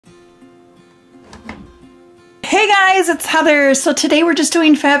Hey guys, it's Heather. So today we're just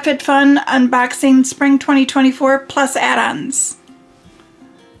doing FabFitFun unboxing Spring 2024 plus add-ons.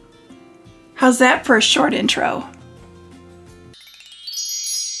 How's that for a short intro?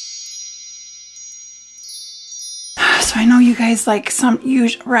 So I know you guys like some,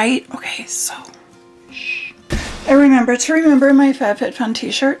 right? Okay, so I remember my FabFitFun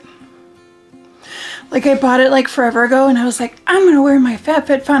t-shirt. Like I bought it like forever ago and I was like, I'm gonna wear my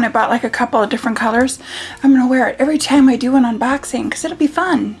FabFitFun. I bought like a couple of different colors. I'm gonna wear it every time I do an unboxing because it'll be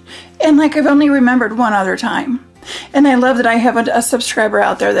fun. And like I've only remembered one other time. And I love that I have a subscriber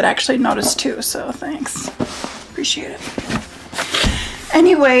out there that actually noticed too, so thanks. Appreciate it.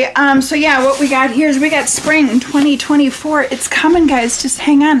 Anyway, so yeah, what we got here is we got Spring 2024. It's coming, guys. Just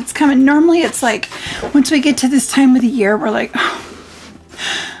hang on, it's coming. Normally it's like, once we get to this time of the year, we're like, oh,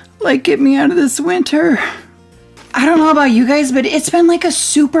 like, get me out of this winter. I don't know about you guys, but it's been like a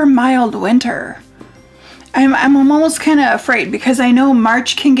super mild winter. I'm almost kind of afraid because I know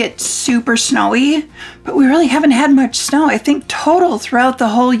March can get super snowy, but we really haven't had much snow. I think total throughout the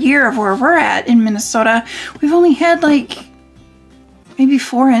whole year of where we're at in Minnesota, we've only had like maybe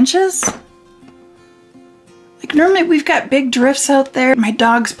 4 inches. Like normally we've got big drifts out there. My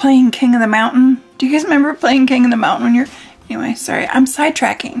dog's playing King of the Mountain. Do you guys remember playing King of the Mountain when you're... Anyway, sorry, I'm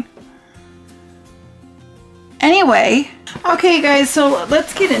sidetracking. Anyway, okay guys, so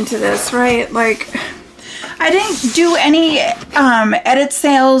let's get into this, right? Like, I didn't do any edit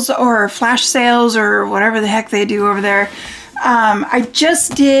sales or flash sales or whatever the heck they do over there. I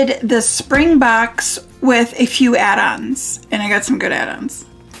just did the spring box with a few add-ons, and I got some good add-ons.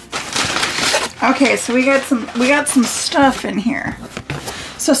 Okay, so we got some stuff in here.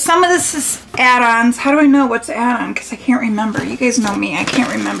 So some of this is add-ons. How do I know what's add-on? Because I can't remember. You guys know me. I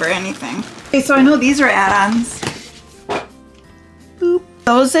can't remember anything. Okay, so I know these are add-ons. Boop.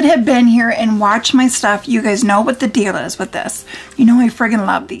 Those that have been here and watched my stuff, you guys know what the deal is with this. You know I friggin'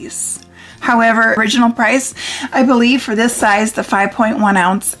 love these. However, original price, I believe for this size, the 5.1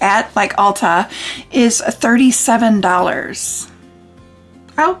 ounce at like Ulta is $37.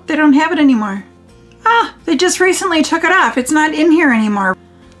 Oh, they don't have it anymore. Ah, they just recently took it off. It's not in here anymore.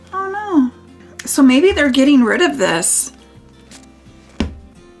 Oh no. So maybe they're getting rid of this.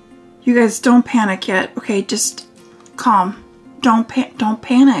 You guys don't panic yet. Okay, just calm. Don't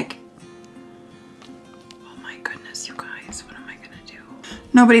panic. Oh my goodness, you guys, what am I gonna do?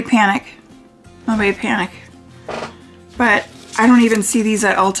 Nobody panic. Nobody panic. But I don't even see these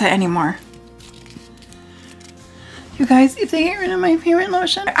at Ulta anymore. You guys, if they get rid of my favorite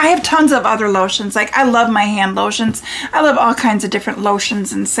lotion, I have tons of other lotions. Like I love my hand lotions. I love all kinds of different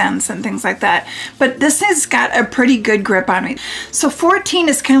lotions and scents and things like that. But this has got a pretty good grip on me. So 14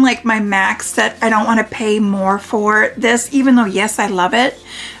 is kind of like my max that I don't want to pay more for this, even though yes, I love it.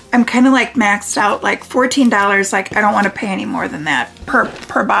 I'm kind of like maxed out, like $14, like I don't want to pay any more than that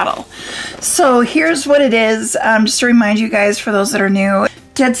per bottle. So here's what it is, just to remind you guys for those that are new.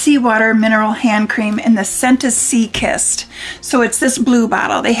 Dead Sea Water Mineral Hand Cream, and the scent is Sea Kissed. So it's this blue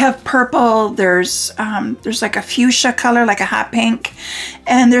bottle. They have purple, there's like a fuchsia color, like a hot pink,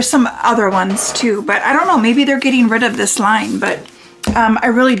 and there's some other ones too, but I don't know, maybe they're getting rid of this line, but I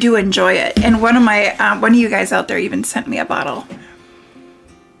really do enjoy it. And one of you guys out there even sent me a bottle.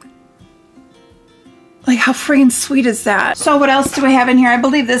 Like how friggin' sweet is that? So what else do we have in here? I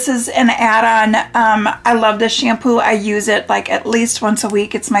believe this is an add-on. I love this shampoo. I use it like at least once a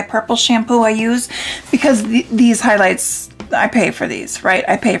week. It's my purple shampoo I use because these highlights, I pay for these, right?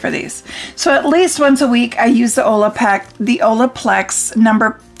 I pay for these. So at least once a week I use the Olaplex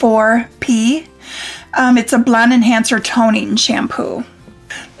number 4P. It's a blonde enhancer toning shampoo.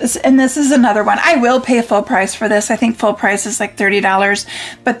 This is another one. I will pay full price for this. I think full price is like $30,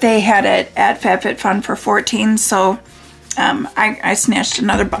 but they had it at FabFitFun for $14, so I snatched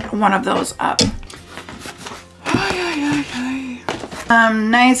another one of those up.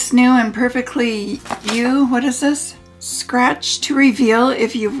 Nice, new, and perfectly you. What is this? Scratch to reveal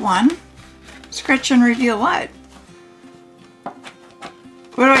if you've won. Scratch and reveal what?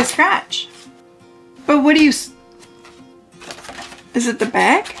 What do I scratch? But what do you... Is it the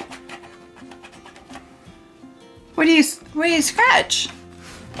back? What do you scratch?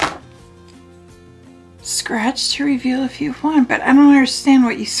 Scratch to reveal if you've won, but I don't understand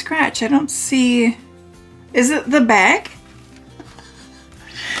what you scratch. I don't see... Is it the bag?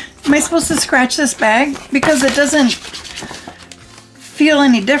 Am I supposed to scratch this bag? Because it doesn't feel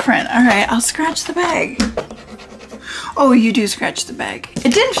any different. All right, I'll scratch the bag. Oh, you do scratch the bag.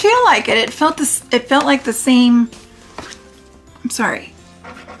 It didn't feel like it. It felt like the same... I'm sorry.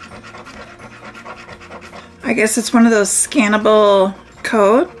 I guess it's one of those scannable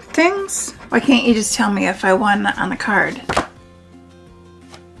code things. Why can't you just tell me if I won on the card?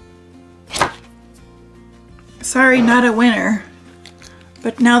 Sorry, not a winner.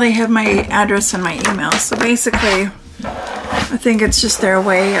 But now they have my address and my email. So basically, I think it's just their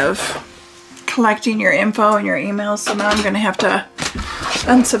way of collecting your info and your emails. So now I'm going to have to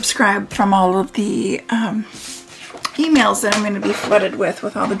unsubscribe from all of the emails that I'm going to be flooded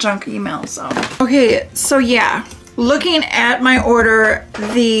with all the junk emails. So okay, so yeah, looking at my order,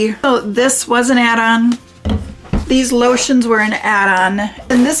 this was an add-on. These lotions were an add-on,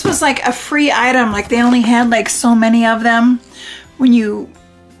 and this was like a free item. Like they only had like so many of them. When you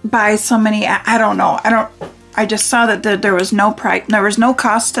buy so many, I don't know. I just saw that there was no price, there was no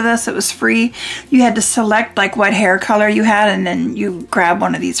cost to this. It was free. You had to select like what hair color you had, and then you grab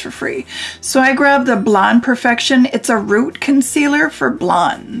one of these for free. So I grabbed the Blonde Perfection. It's a root concealer for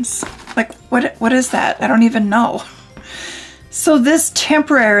blondes. Like what is that? I don't even know. So this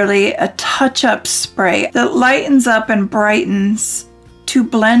temporarily a touch-up spray that lightens up and brightens to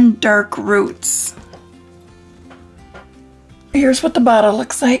blend dark roots. Here's what the bottle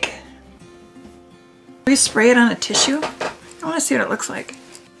looks like. We spray it on a tissue. I want to see what it looks like.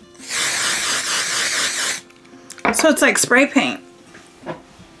 So it's like spray paint.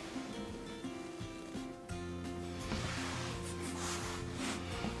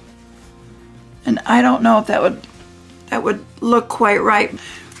 And I don't know if that would look quite right.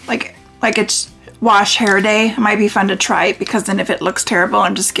 Like it's wash hair day. It might be fun to try it, because then if it looks terrible,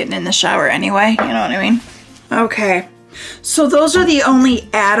 I'm just getting in the shower anyway. You know what I mean? Okay. So those are the only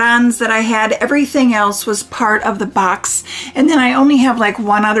add-ons that I had. Everything else was part of the box. And then I only have like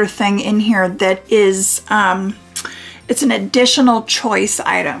one other thing in here that is, it's an additional choice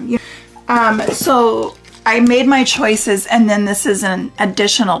item. So I made my choices, and then this is an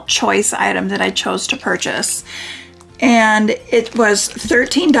additional choice item that I chose to purchase. And it was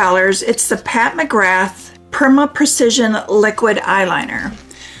 $13. It's the Pat McGrath Perma Precision Liquid Eyeliner.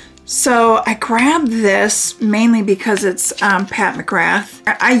 So I grabbed this mainly because it's Pat McGrath.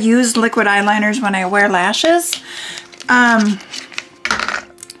 I use liquid eyeliners when I wear lashes. I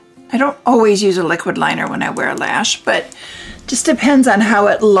don't always use a liquid liner when I wear a lash, but just depends on how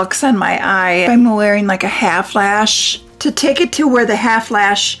it looks on my eye. If I'm wearing like a half lash, to take it to where the half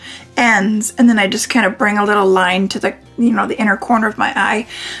lash ends, and then I just kind of bring a little line to the, you know, the inner corner of my eye,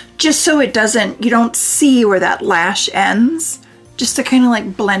 just so it doesn't, you don't see where that lash ends. Just to kind of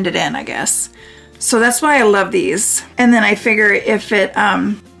like blend it in, I guess. So that's why I love these. And then I figure if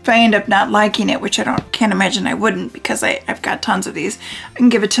I end up not liking it, which can't imagine I wouldn't, because I've got tons of these, I can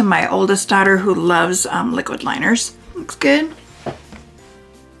give it to my oldest daughter who loves liquid liners. Looks good.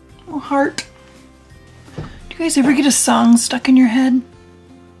 Oh, heart. Do you guys ever get a song stuck in your head?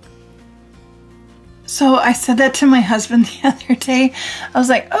 So I said that to my husband the other day. I was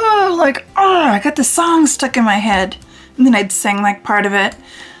like, oh, I got the song stuck in my head. And then I'd sing like part of it.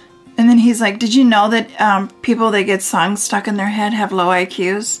 And then he's like, did you know that people that get songs stuck in their head have low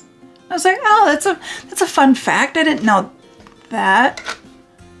IQs? I was like, oh, that's a fun fact. I didn't know that.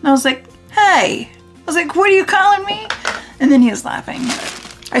 And I was like, hey. I was like, what are you calling me? And then he was laughing.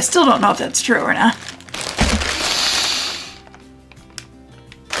 I still don't know if that's true or not.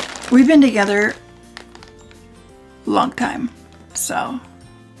 We've been together a long time. So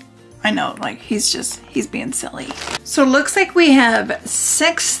I know, like, he's being silly. So it looks like we have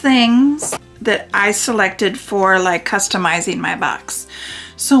 6 things that I selected for like customizing my box.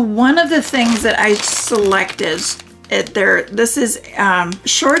 So one of the things that I selected, this is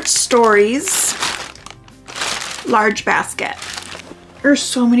Short Stories large basket. There's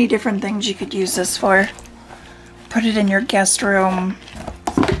so many different things you could use this for. Put it in your guest room,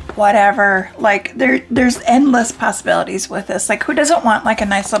 whatever. Like there's endless possibilities with this. Like, who doesn't want like a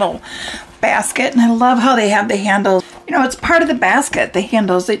nice little basket? And I love how they have the handles. You know, it's part of the basket, the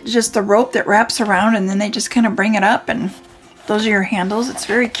handles. It's just the rope that wraps around, and then they just kind of bring it up, and those are your handles. It's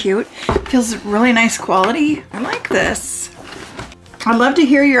very cute. Feels really nice quality. I like this. I'd love to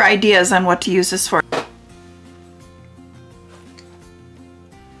hear your ideas on what to use this for.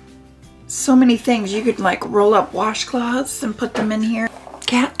 So many things. You could like roll up washcloths and put them in here.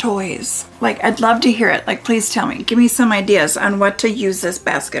 Cat toys. Like, I'd love to hear it. Like, please tell me. Give me some ideas on what to use this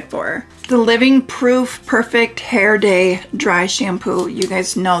basket for. The Living Proof Perfect Hair Day Dry Shampoo. You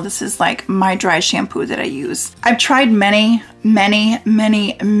guys know this is like my dry shampoo that I use. I've tried many dry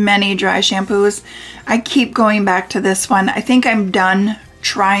shampoos. I keep going back to this one. I think I'm done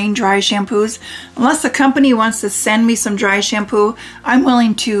trying dry shampoos. Unless the company wants to send me some dry shampoo, I'm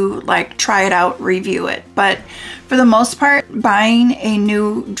willing to like try it out, review it. But for the most part, buying a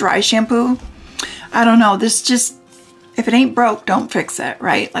new dry shampoo, I don't know, this just, If it ain't broke, don't fix it,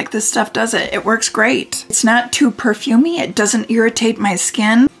 right? Like this stuff does it. It works great. It's not too perfumey. It doesn't irritate my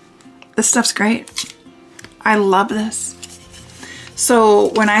skin. This stuff's great. I love this. So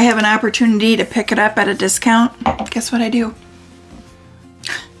when I have an opportunity to pick it up at a discount, guess what I do?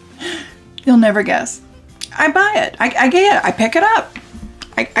 You'll never guess. I buy it. I get it. I pick it up.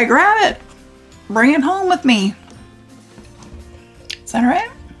 I grab it. Bring it home with me. Is that all right?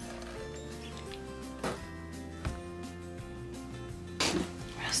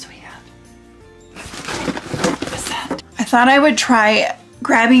 What else do we have? What's that? I thought I would try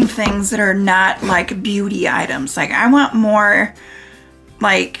grabbing things that are not like beauty items. Like I want more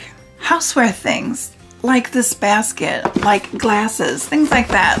like houseware things, like this basket, like glasses, things like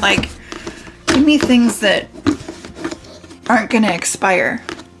that. Like give me things that aren't gonna expire,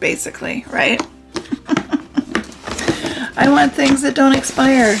 basically, right? I want things that don't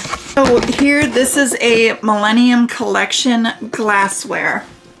expire. So here, this is a Millennium Collection glassware.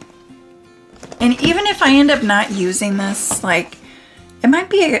 And even if I end up not using this, like, it might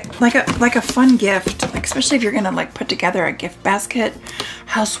be like a fun gift, like especially if you're gonna like put together a gift basket,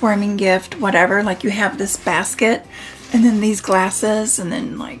 housewarming gift, whatever. Like you have this basket, and then these glasses, and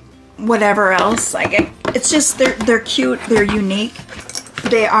then like whatever else. Like it's just they're cute, they're unique.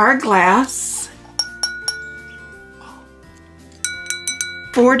 They are glass.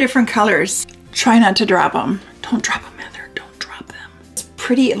 4 different colors. Try not to drop them. Don't drop them, Heather. Don't drop them. It's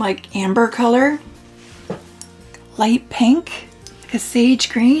pretty like amber color, light pink, like a sage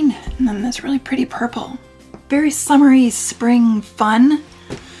green, and then this really pretty purple. Very summery spring fun.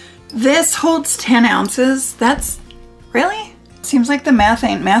 This holds 10 ounces. That's really? Seems like the math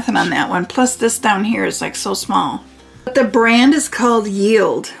ain't mathin' on that one. Plus this down here is like so small. But the brand is called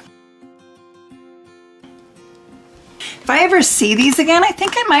Yield. If I ever see these again, I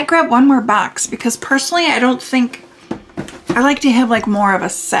think I might grab one more box because personally I don't think, I like to have like more of a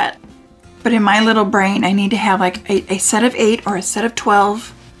set. But in my little brain, I need to have like a set of 8 or a set of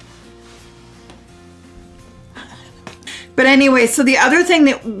 12. But anyway, so the other thing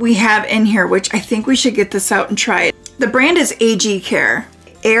that we have in here, which I think we should get this out and try it. The brand is AG Care.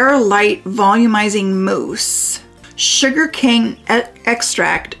 Air Light Volumizing Mousse. Sugar cane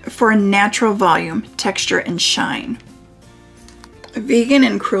extract for natural volume, texture, and shine. Vegan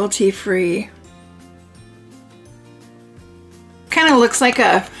and cruelty free. Kind of looks like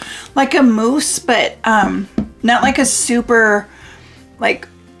a mousse, but not like a super, like,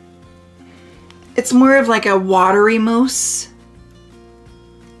 it's more of like a watery mousse.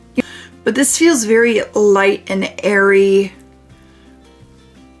 But this feels very light and airy,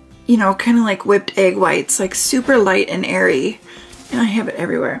 you know, kind of like whipped egg whites, like super light and airy. And I have it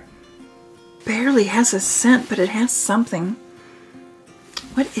everywhere. Barely has a scent, but it has something.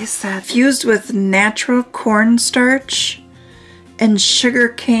 What is that? Fused with natural cornstarch and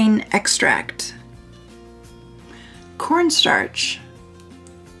sugarcane extract. Cornstarch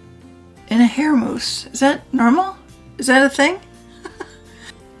in a hair mousse. Is that normal? Is that a thing?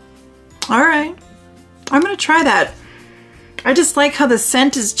 All right, I'm gonna try that. I just like how the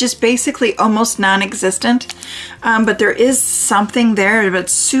scent is just basically almost non-existent, but there is something there, but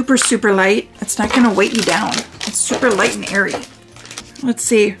it's super, super light. It's not gonna weight you down. It's super light and airy. Let's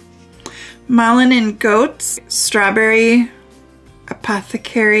see. Malin and Goats, Strawberry,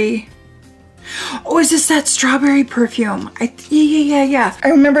 Apothecary. Oh, is this that strawberry perfume? Yeah. I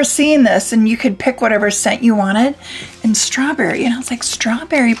remember seeing this and you could pick whatever scent you wanted and strawberry. And I was like,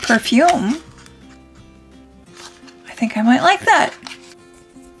 strawberry perfume? I think I might like that.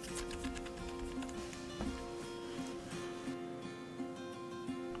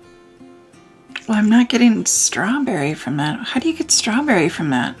 Well, I'm not getting strawberry from that. How do you get strawberry from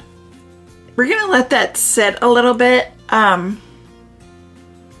that? We're gonna let that sit a little bit.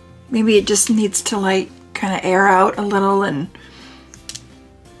 Maybe it just needs to like kind of air out a little,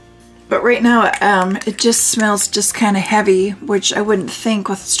 but right now it just smells just kind of heavy, which I wouldn't think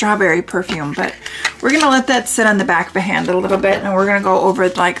with strawberry perfume. But we're gonna let that sit on the back of a hand a little bit, and we're gonna go over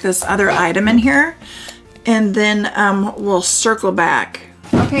like this other item in here, and then we'll circle back.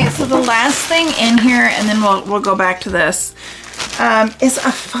 Okay, so the last thing in here, and then we'll go back to this, is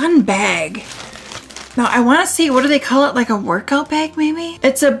a fun bag. Now I want to see, what do they call it? Like a workout bag maybe?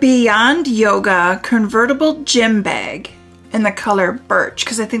 It's a Beyond Yoga convertible gym bag in the color birch,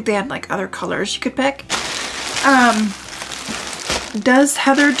 because I think they had like other colors you could pick. Does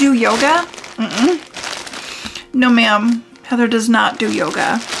Heather do yoga? No ma'am, Heather does not do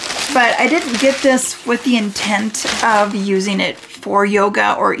yoga. But I didn't get this with the intent of using it for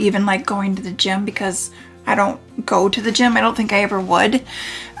yoga or even like going to the gym, because I don't go to the gym. I don't think I ever would.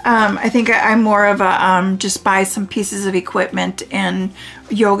 I think I'm more of a just buy some pieces of equipment and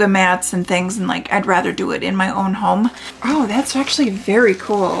yoga mats and things, and like I'd rather do it in my own home. Oh, that's actually very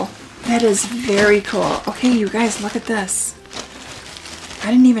cool. That is very cool. Okay, you guys, look at this.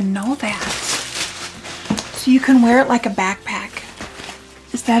 I didn't even know that. So you can wear it like a backpack.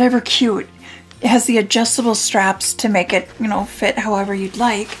 Is that ever cute? It has the adjustable straps to make it, you know, fit however you'd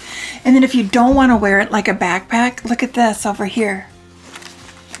like. And then if you don't want to wear it like a backpack, look at this over here.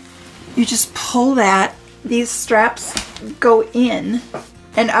 You just pull that, these straps go in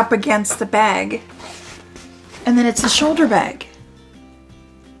and up against the bag, and then it's a shoulder bag.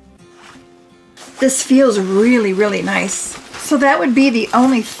 This feels really, really nice. So that would be the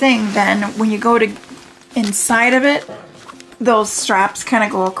only thing then, when you go to inside of it, those straps kind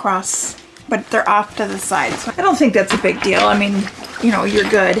of go across, but they're off to the side. So I don't think that's a big deal. I mean, you know, you're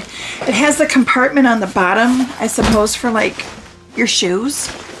good. It has the compartment on the bottom, I suppose, for like your shoes.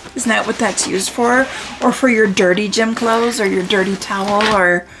 Isn't that what that's used for? Or for your dirty gym clothes or your dirty towel,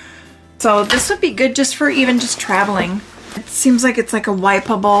 or... So this would be good just for even just traveling. It seems like it's like a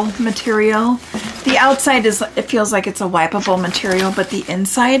wipeable material. The outside is, it feels like it's a wipeable material, but the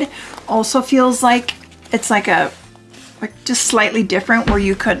inside also feels like it's like a, like just slightly different, where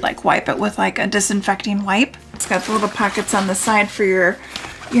you could like wipe it with like a disinfecting wipe. It's got the little pockets on the side for your,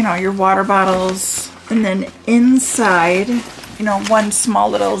 you know, your water bottles. And then inside, you know, one small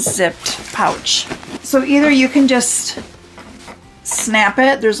little zipped pouch. So either you can just snap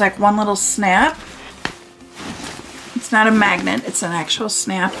it. There's like one little snap. It's not a magnet, it's an actual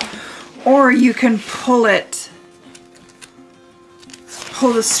snap. Or you can pull it,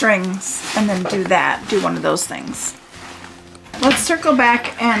 pull the strings, and then do that, do one of those things. Let's circle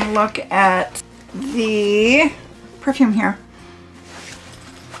back and look at the perfume here.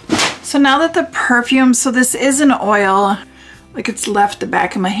 So now that the perfume, so this is an oil, like it's left the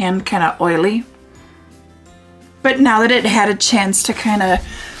back of my hand kind of oily. But now that it had a chance to kind of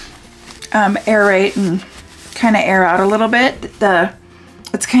aerate and kind of air out a little bit,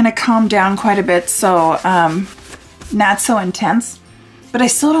 it's kind of calmed down quite a bit, so not so intense. But I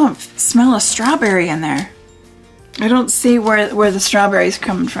still don't smell a strawberry in there. I don't see where the strawberry's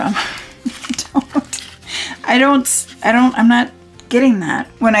coming from. I'm not getting that.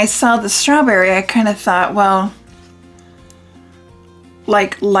 When I saw the strawberry, I kind of thought, well,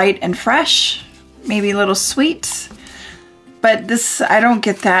 like light and fresh, maybe a little sweet. But this, I don't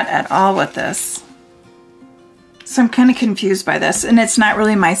get that at all with this. So I'm kind of confused by this, and it's not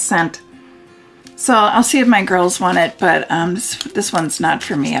really my scent. So I'll see if my girls want it, but this one's not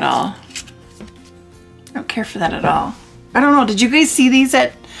for me at all. I don't care for that at all. I don't know, did you guys see these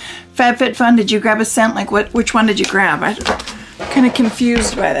at FabFitFun? Did you grab a scent? Like which one did you grab? I'm kind of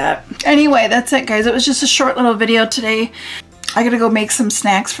confused by that. Anyway, that's it guys. It was just a short little video today. I gotta go make some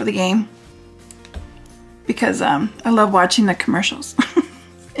snacks for the game, because I love watching the commercials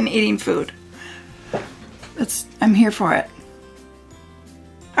and eating food. I'm here for it.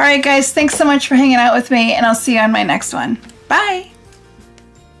 All right, guys, thanks so much for hanging out with me, and I'll see you on my next one. Bye.